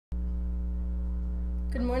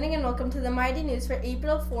Good morning and welcome to the Mighty News for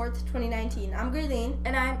April 4th, 2019. I'm Gurleen.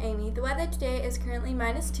 And I'm Amy. The weather today is currently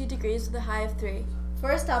 -2 degrees with a high of 3.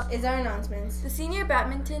 First up is our announcements. The senior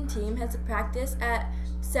badminton team has a practice at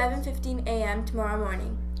 7:15 a.m. tomorrow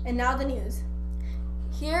morning. And now the news.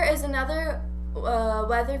 Here is another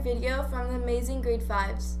weather video from the amazing grade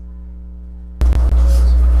 5s.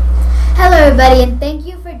 Hello everybody, and thank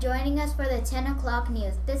you for joining us for the 10 o'clock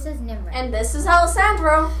news. This is Nimrod. And this is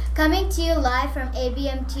Alessandro. Coming to you live from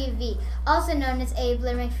ABM TV, also known as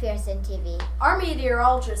Abler McPherson TV. Our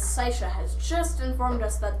meteorologist, Saisha, has just informed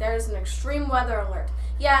us that there is an extreme weather alert.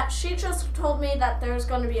 Yeah, she just told me that there's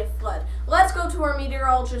going to be a flood. Let's go to our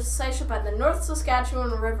meteorologist, Saisha, by the North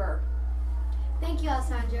Saskatchewan River. Thank you,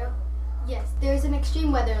 Alessandro. Yes, there's an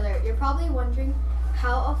extreme weather alert. You're probably wondering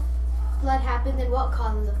how a flood happens and what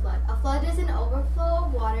causes a flood. A flood is an overflow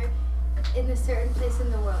of water in a certain place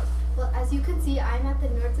in the world. Well, as you can see, I'm at the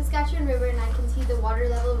North Saskatchewan River and I can see the water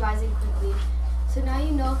level rising quickly. So now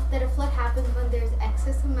you know that a flood happens when there's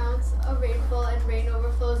excess amounts of rainfall and rain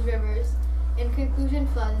overflows rivers. In conclusion,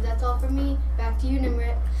 floods. That's all from me. Back to you,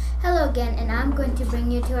 Nimrod. Hello again, and I'm going to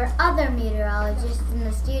bring you to our other meteorologist in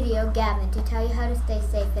the studio, Gavin, to tell you how to stay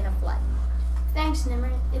safe in a flood. Thanks,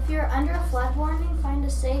 Nimrod. If you're under a flood warning, find a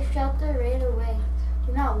safe shelter right away.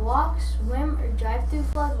 Do not walk, swim, or drive through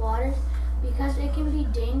flood waters because it can be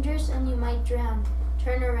dangerous and you might drown.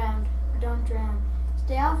 Turn around. Don't drown.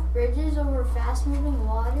 Stay off bridges over fast-moving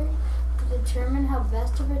water. Determine how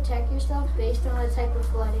best to protect yourself based on the type of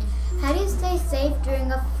flooding. How do you stay safe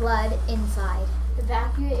during a flood inside?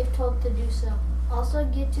 Evacuate if told to do so. Also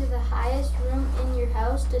get to the highest room in your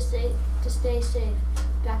house to stay safe.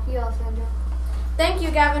 Back to you, Alessandro. Thank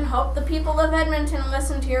you, Gavin. Hope the people of Edmonton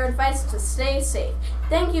listen to your advice to stay safe.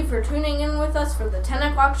 Thank you for tuning in with us for the 10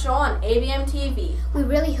 o'clock show on ABM TV. We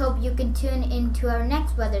really hope you can tune in to our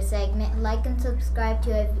next weather segment. Like and subscribe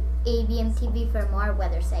to ABM TV for more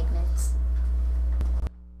weather segments.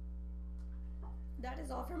 That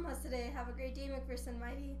is all from us today. Have a great day, McPherson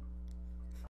Mighty.